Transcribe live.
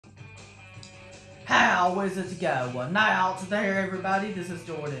How is it to go? Well, night out there, everybody. This is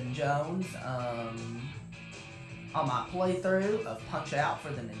Jordan Jones. On my playthrough of Punchout for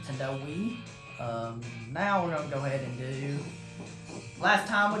the Nintendo Wii. Now we're gonna go ahead and do. Last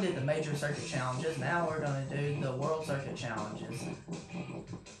time we did the major circuit challenges. Now we're gonna do the world circuit challenges.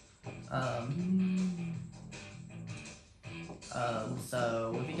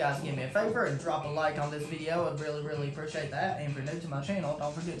 So if you guys give me a favor and drop a like on this video, I'd really appreciate that. And if you're new to my channel,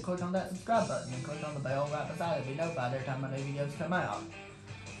 don't forget to click on that subscribe button and click on the bell right beside it to be notified every time my new videos come out.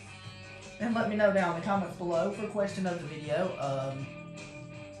 And let me know down in the comments below for question of the video.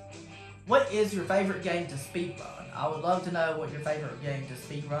 What is your favorite game to speedrun? I would love to know what your favorite game to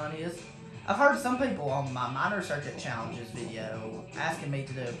speedrun is. I've heard some people on my minor circuit challenges video asking me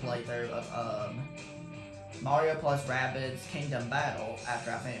to do a playthrough of Mario plus Rabbids Kingdom Battle after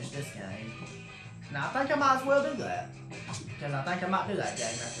I finish this game. Now I think I might as well do that, because I think I might do that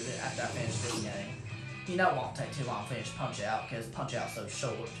game after I finish this game. You know it won't take too long to finish Punch-Out, because Punch-Out's so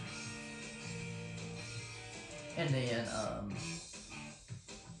short. And then,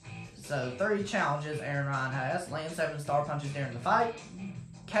 so 30 challenges Aaron Ryan has. Land 7 star punches during the fight.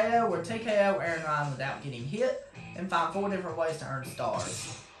 KO or TKO Aaron Ryan without getting hit. And find 4 different ways to earn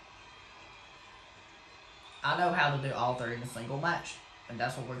stars. I know how to do all 3 in a single match. And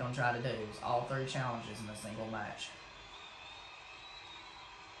that's what we're going to try to do. Is all 3 challenges in a single match.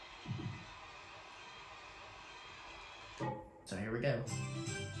 So here we go.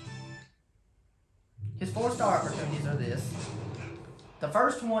 His 4-star opportunities are this. The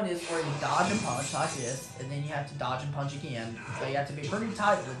first one is where you dodge and punch like this, and then you have to dodge and punch again. So you have to be pretty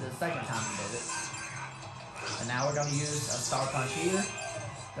tight with the second time you do it. And now we're going to use a star punch here.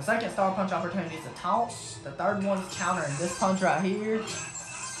 The second star punch opportunity is a taunt. The third one is countering this punch right here.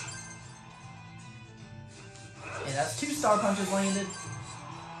 And that's 2 star punches landed.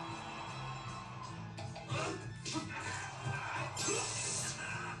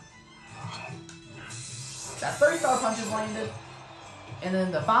 That's 3 star punches landed. And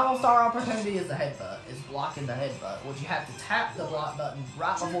then the final star opportunity is the headbutt, is blocking the headbutt, which you have to tap the block button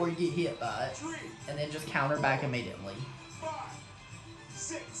right before you get hit by it, and then just counter back immediately.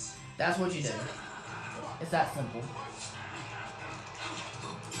 That's what you do. It's that simple.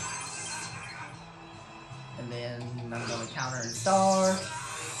 And then I'm going to counter and star.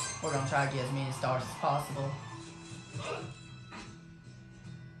 We're going to try to get as many stars as possible.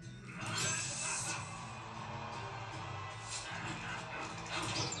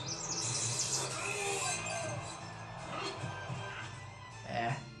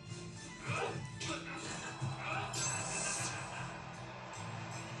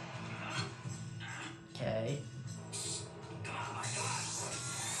 Okay.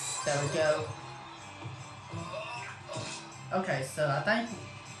 There we go. Okay, so I think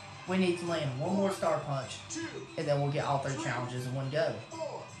we need to land 1 more star punch, and then we'll get all 3 challenges in one go.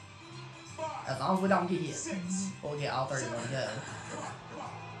 As long as we don't get hit, we'll get all 3 in one go.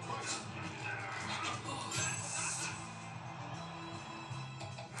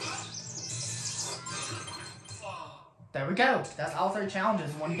 There we go. That's all 3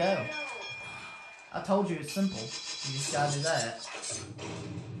 challenges in one go. I told you it's simple. You just gotta do that.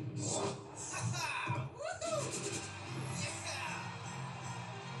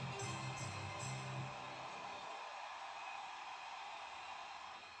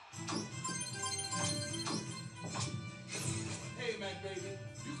 Hey, Mac baby,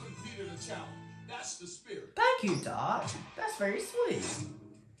 you completed a challenge. That's the spirit. Thank you, Doc. That's very sweet.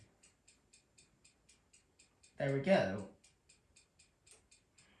 There we go.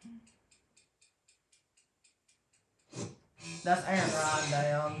 That's Aaron Ryan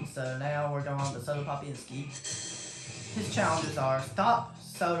down, so now we're going on to Soda Popinski. His challenges are stop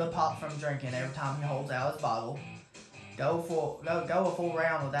Soda Pop from drinking every time he holds out his bottle, go a full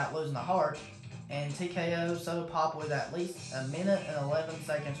round without losing the heart, and TKO Soda Pop with at least 1 minute and 11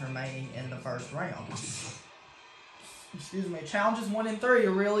 seconds remaining in the first round. Excuse me. Challenges 1 and 3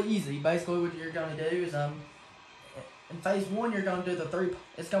 are really easy. Basically, what you're going to do is in phase 1, you're going to do the 3.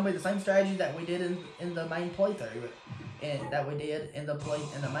 It's going to be the same strategy that we did in the main playthrough. That we did in the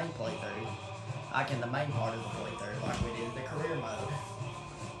main playthrough, like in the main part of the playthrough, like we did in the career mode.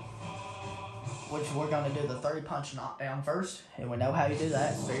 Which we're gonna do the 3 punch knockdown first, and we know how you do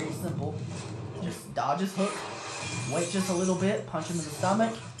that. It's very simple. Just dodge his hook, wait just a little bit, punch him in the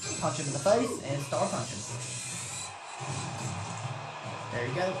stomach, punch him in the face, and star punch him. There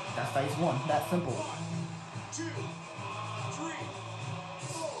you go. That's phase 1. That's simple. 2, 3,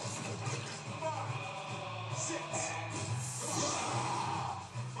 4, 5, 6.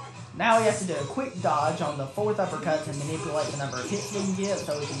 Now we have to do a quick dodge on the 4th uppercut to manipulate the number of hits we can get,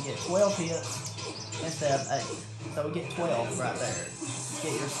 so we can get 12 hits. instead of 8. So we get 12 right there.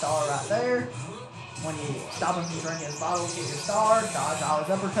 Get your star right there. When you stop him from drinking his bottle, get your star, dodge all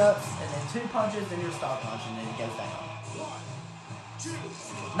his uppercuts, and then 2 punches, then your star punch, and then he goes down.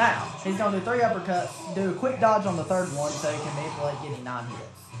 Now, he's going to do 3 uppercuts, do a quick dodge on the 3rd one so he can manipulate getting 9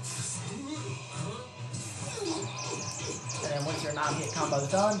 hits. And then once your 9 hit combo's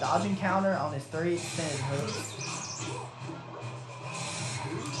done, dodge and counter on his 3 extended hooks.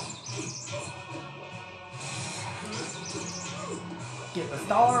 Get the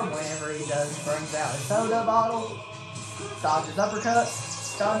star whenever he brings out his soda bottle, dodge his uppercut,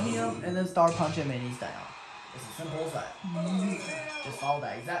 stun him, and then star punch him and he's down. It's as simple as that. Just follow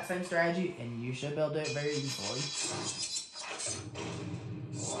that exact same strategy and you should be able to do it very easily.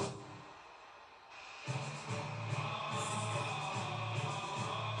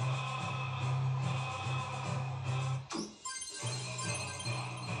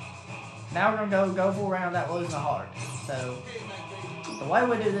 Now we're going to go full round without losing a heart. So, the way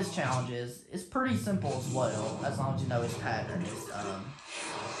we do this challenge is, it's pretty simple as well, as long as you know his pattern.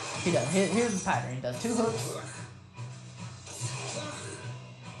 Here's his pattern. He does 2 hooks.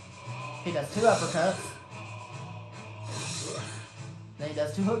 He does 2 uppercuts. Then he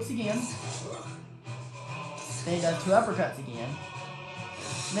does 2 hooks again. Then he does 2 uppercuts again.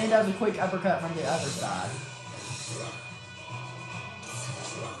 And then he does a quick uppercut from the other side.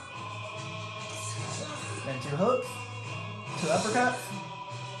 Then 2 hooks, 2 uppercuts,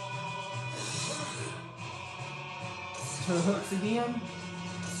 2 hooks again,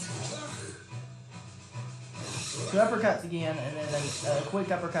 2 uppercuts again, and then a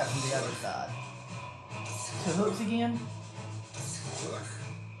quick uppercut from the other side. 2 hooks again,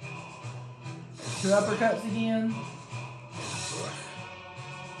 2 uppercuts again,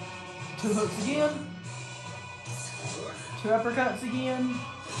 2 hooks again, 2 uppercuts again,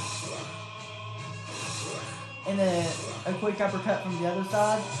 and then a quick uppercut from the other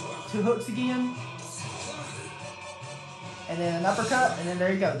side, 2 hooks again, and then an uppercut, and then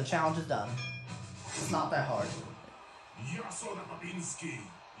there you go, the challenge is done. It's not that hard.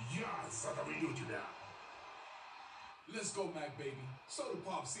 Let's go, Mac baby. Soda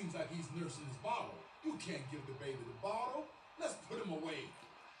Pop seems like he's nursing his bottle. You can't give the baby the bottle. Let's put him away.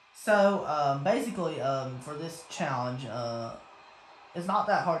 So, basically, for this challenge, it's not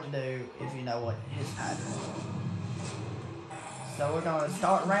that hard to do if you know what his pattern is. So we're going to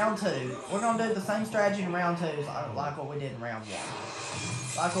start round 2. We're going to do the same strategy in round 2 like what we did in round 1.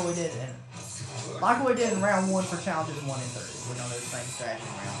 Like what we did in round 1 for challenges 1 and 3. We're going to do the same strategy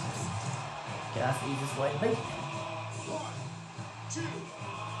in round 2. Okay, that's the easiest way to beat him. 1, 2,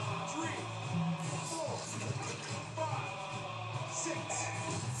 3, 4, 5, 6.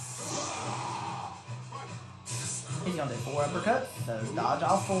 He's going to do 4 uppercuts, so dodge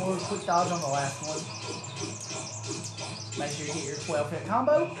all 4, quick dodge on the last one. Make sure you get your 12-hit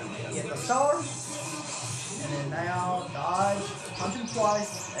combo, get the star, and then now dodge, punch him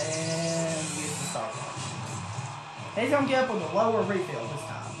twice, and use the star punch. He's going to get up with a lower refill this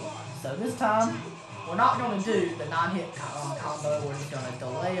time. So this time, we're not going to do the 9-hit combo, we're just going to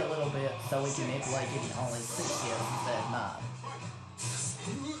delay a little bit so we can manipulate getting only 6 hits instead of 9.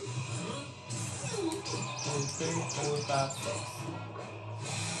 2, 3, 4, 5, 6.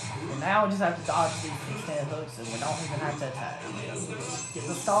 And now we just have to dodge these extended hooks and we don't even have to attack. Get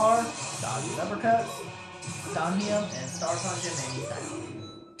the star, dodge his uppercuts, stun him, and star punch him, and he's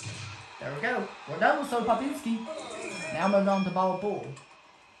down. There we go. We're done with Soda Popinski. Now moving on to Ball Bull.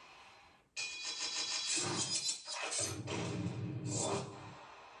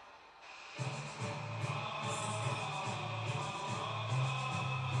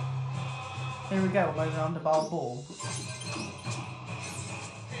 Here we go, moving on to Ball Bull.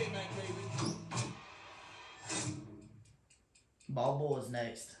 Hey, Mac baby. Ball Bull is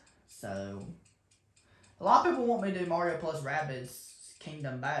next. So, a lot of people want me to do Mario plus Rabbids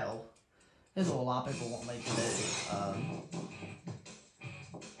Kingdom Battle. This is what a lot of people want me to do.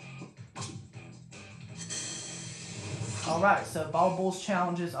 Alright, so Ball Bull's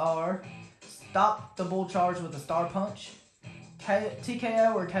challenges are stop the Bull charge with a Star Punch,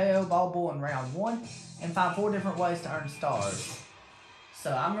 TKO or KO Ball Bull in round 1, and find 4 different ways to earn stars.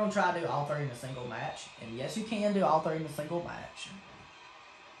 So I'm going to try to do all 3 in a single match, and yes, you can do all 3 in a single match.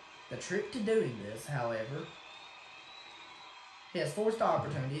 The trick to doing this, however, he has 4 star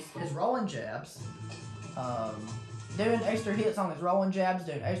opportunities, his rolling jabs, doing extra hits on his rolling jabs,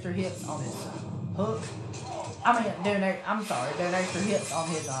 doing extra hits on his hook, doing extra hits on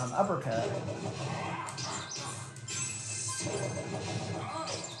his uppercut,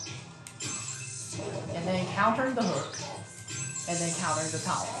 and then countering the hook, and then countering the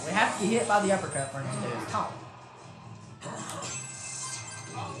taunt. We have to get hit by the uppercut for him to do his taunt.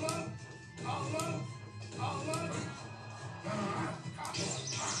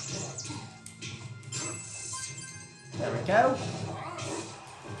 There we go.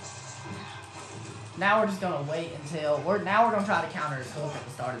 Now we're just gonna wait until we're gonna try to counter his hook at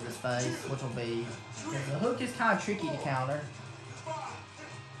the start of this phase, which will be because the hook is kind of tricky to counter. 5,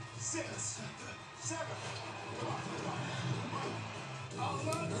 6, 7.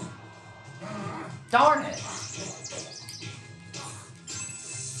 Darn it!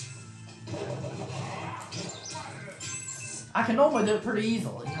 I can normally do it pretty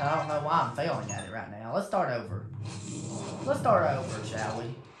easily. I don't know why I'm failing at it right now. Let's start over. Let's start over, shall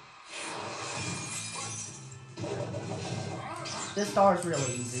we? This star is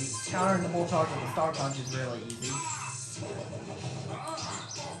really easy. Countering the bull charge with the star punch is really easy.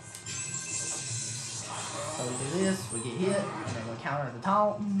 So we do this, we get hit, and then we counter the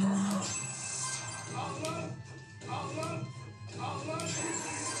taunt.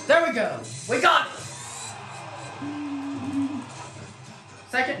 There we go! We got it!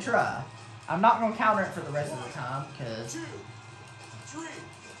 Second try. I'm not going to counter it for the rest of the time, because 2, 3,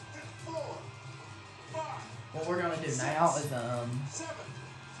 4, 5. what we're going to do now is,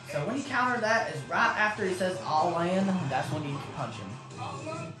 so when you counter that is right after he says all land, that's when you punch him.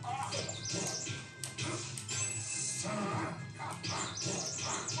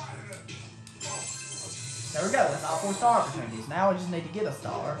 There we go, that's all 4 star opportunities. Now we just need to get a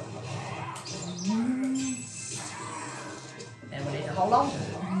star. And we need to hold on to it.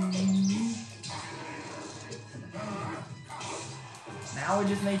 Now we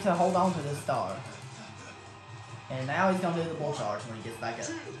just need to hold on to this star. And now he's going to do the bull charge when he gets back up.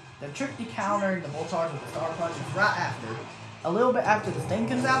 The trick to countering the bull charge with the star punch is right after. A little bit after the steam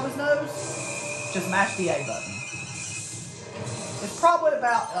comes out of his nose, just mash the A button. It's probably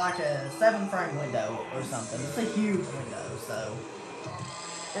about like a 7-frame window or something. It's a huge window, so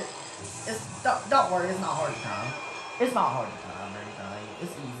don't worry, it's not hard to time. It's not hard to time or anything.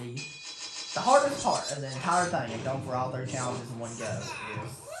 It's easy. The hardest part of the entire thing, and going for all 3 challenges in one go, is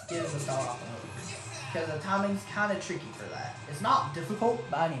getting the star off the hook. Because the timing's kind of tricky for that. It's not difficult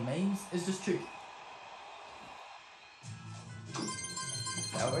by any means, it's just tricky.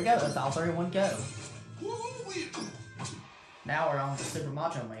 There we go, that's all 3 in one go. Now we're on to Super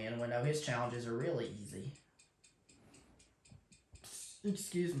Macho Man, and we know his challenges are really easy.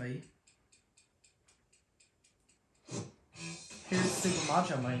 Excuse me. Here's Super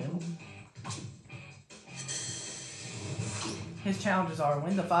Macho Man. His challenges are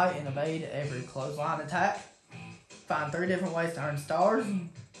win the fight and evade every clothesline attack, find 3 different ways to earn stars,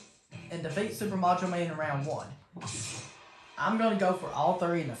 and defeat Super Macho Man in round 1. I'm going to go for all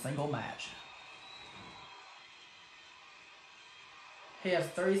 3 in a single match. He has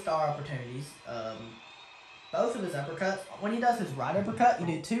 3 star opportunities. Both of his uppercuts, when he does his right uppercut, you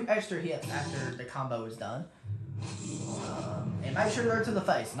do 2 extra hits after the combo is done. And make sure they're to the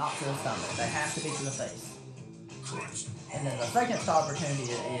face, not to the stomach. They have to be to the face. And then the second star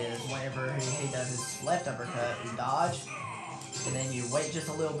opportunity is whenever he does his left uppercut, you dodge, and then you wait just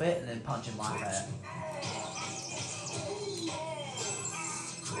a little bit and then punch him like that.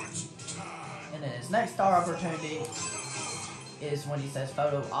 And then his next star opportunity is when he says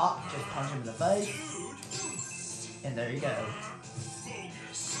photo op, just punch him in the face. And there you go.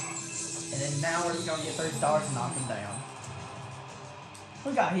 And then now we're just going to get 3 stars and knock him down.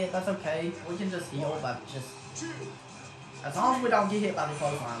 We got hit, that's okay. We can just heal by just... As long as we don't get hit by the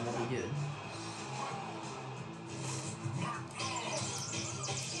clothesline, we'll be good.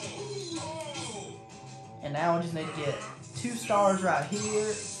 And now we just need to get 2 stars right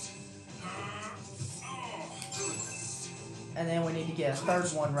here. And then we need to get a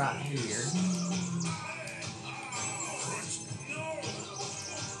 3rd one right here.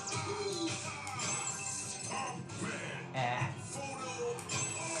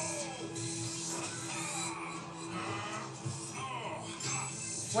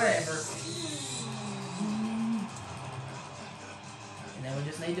 Whatever. And then we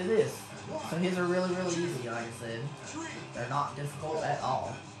just need to do this. So his are really, really easy, like I said. They're not difficult at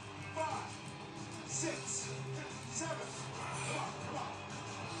all. 5, 6, 7.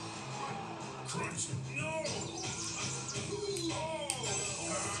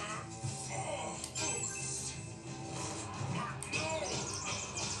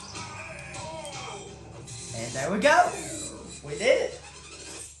 And there we go. We did it.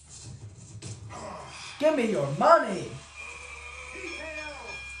 Give me your money.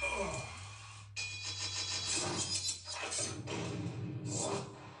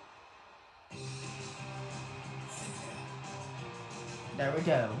 we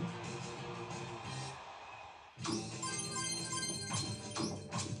go.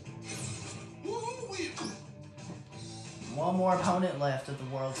 One more opponent left at the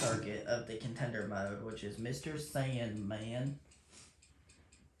World Circuit of the Contender mode, which is Mr. Sandman.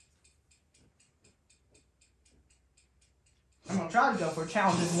 I'm going to try to go for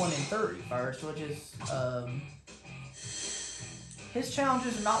challenges 1 and 3 first, which is, his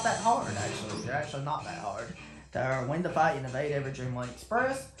challenges are not that hard, actually. They're actually not that hard. They're win the fight and evade every Dreamland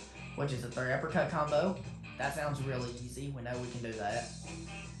Express, which is a 3 uppercut combo. That sounds really easy. We know we can do that.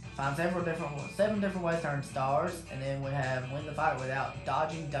 Find 7 different ways to earn stars, and then we have win the fight without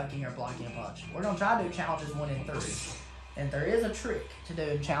dodging, ducking, or blocking a punch. We're going to try to do challenges 1 and 3. And there is a trick to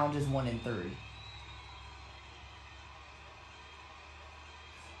doing challenges 1 and 3.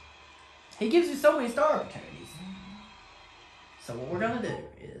 He gives you so many star opportunities. So what we're going to do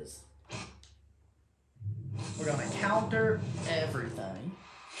is we're going to counter everything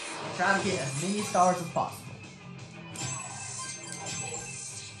and try to get as many stars as possible.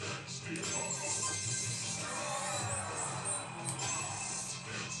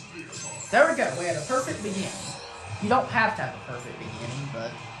 There we go. We had a perfect beginning. You don't have to have a perfect beginning,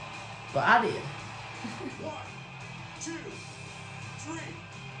 but I did. 1, 2, 3.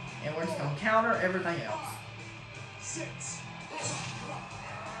 And we're just going to counter everything else. 6.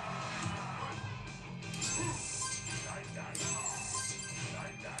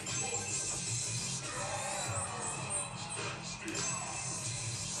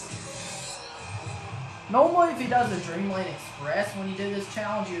 Normally, if he does a Dreamland Express, when you do this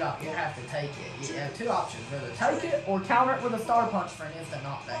challenge, you have to take it. You have 2 options. Either take it or counter it with a Star Punch for an instant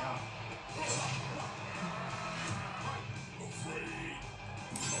knockdown.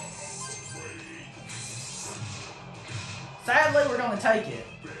 Sadly, we're going to take it.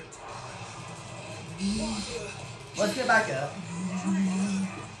 Let's get back up.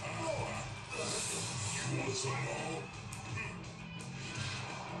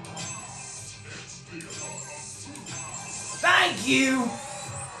 Thank you!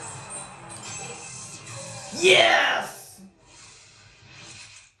 Yes!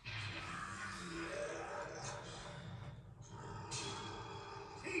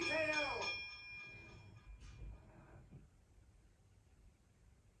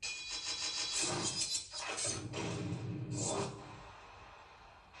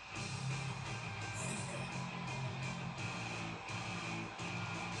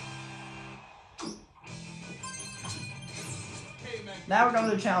 Now we're going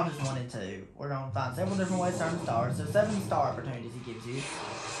to do challenges 1 and 2. We're going to find several different ways to earn stars. So 7 star opportunities he gives you,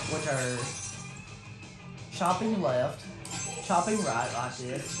 which are chopping left, chopping right like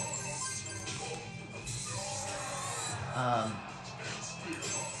this,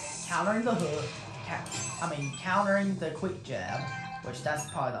 countering the hook, countering the quick jab, which that's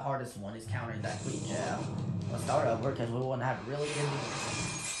probably the hardest one, is countering that quick jab. Let's start over because we want to have a really good beginning.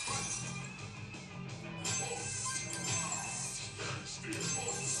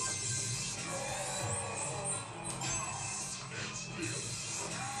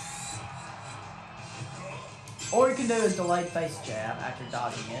 Or you can do a delayed face jab after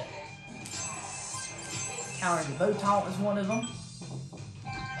dodging it. Countering the boot taunt is one of them.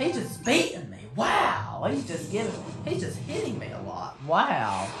 He's just beating me. Wow. He's just hitting me a lot.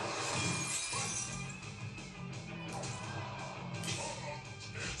 Wow.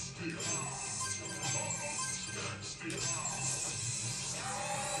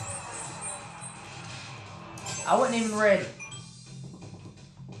 I wasn't even ready.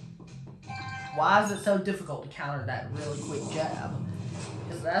 Why is it so difficult to counter that really quick jab?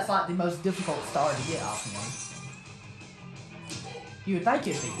 Because that's like the most difficult star to get off him. You would think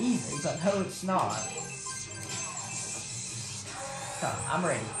it'd be easy, but no, it's not. So, I'm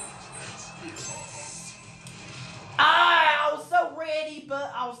ready. I was so ready,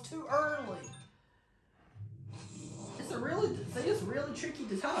 but I was too early. It's really tricky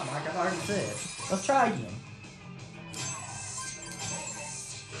to time, like I've already said. Let's try again.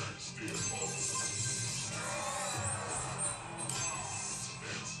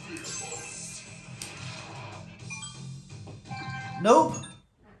 Nope.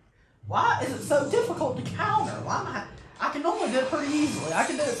 Why is it so difficult to counter? Why am I can normally do it pretty easily. I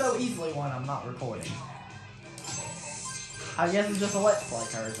can do it so easily when I'm not recording. I guess it's just a Let's Play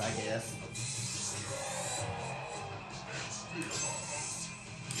curse, I guess.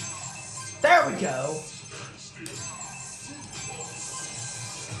 There we go.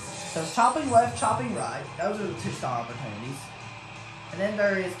 So it's chopping left, chopping right. Those are the 2 star opportunities. And then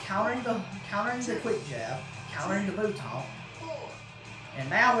there is countering the quick jab, countering the boot taunt. And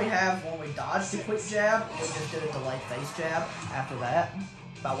now we have, when we dodge the quick jab, we just do a delayed face jab after that.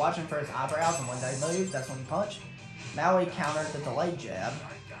 by watching for his eyebrows, and when they move, that's when you punch. Now he counters the delayed jab.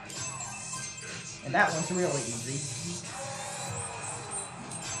 And that one's really easy.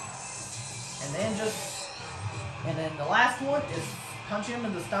 And then the last one is punch him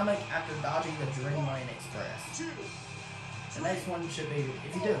in the stomach after dodging the Dreamland Express. The next one should be,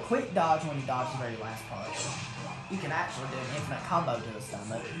 if you do a quick dodge when you dodge the very last punch, you can actually do an infinite combo to the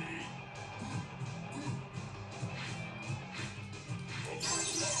stomach.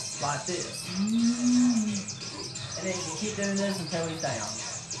 Like this. And then you can keep doing this until he's down.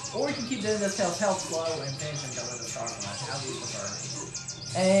 Or you can keep doing this until his health's low and finish him with a star punch, however you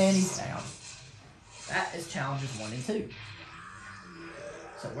prefer. And he's down. That is challenges 1 and 2.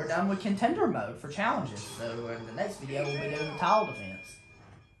 So we're done with contender mode for challenges. So in the next video, we'll be doing the tile defense.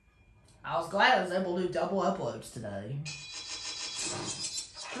 I was glad I was able to do double uploads today.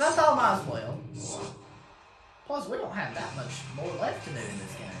 But I thought I might as well. Plus, we don't have that much more left to do in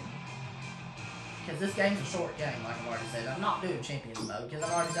this game. Because this game's a short game, like I've already said. I'm not doing Champions mode, because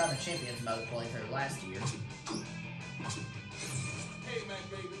I've already done a Champions mode playthrough last year. Hey, man,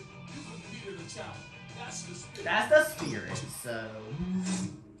 baby, you completed a challenge. That's the spirit. That's the spirit. So,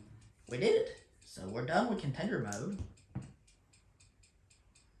 we did it. So, we're done with contender mode.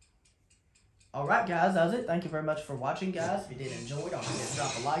 Alright, guys, that was it. Thank you very much for watching, guys. If you did enjoy, don't forget to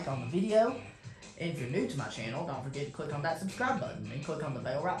drop a like on the video. And if you're new to my channel, don't forget to click on that subscribe button and click on the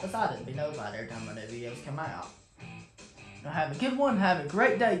bell right beside it to be notified every time my new videos come out. Now have a good one. Have a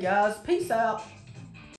great day, guys. Peace out.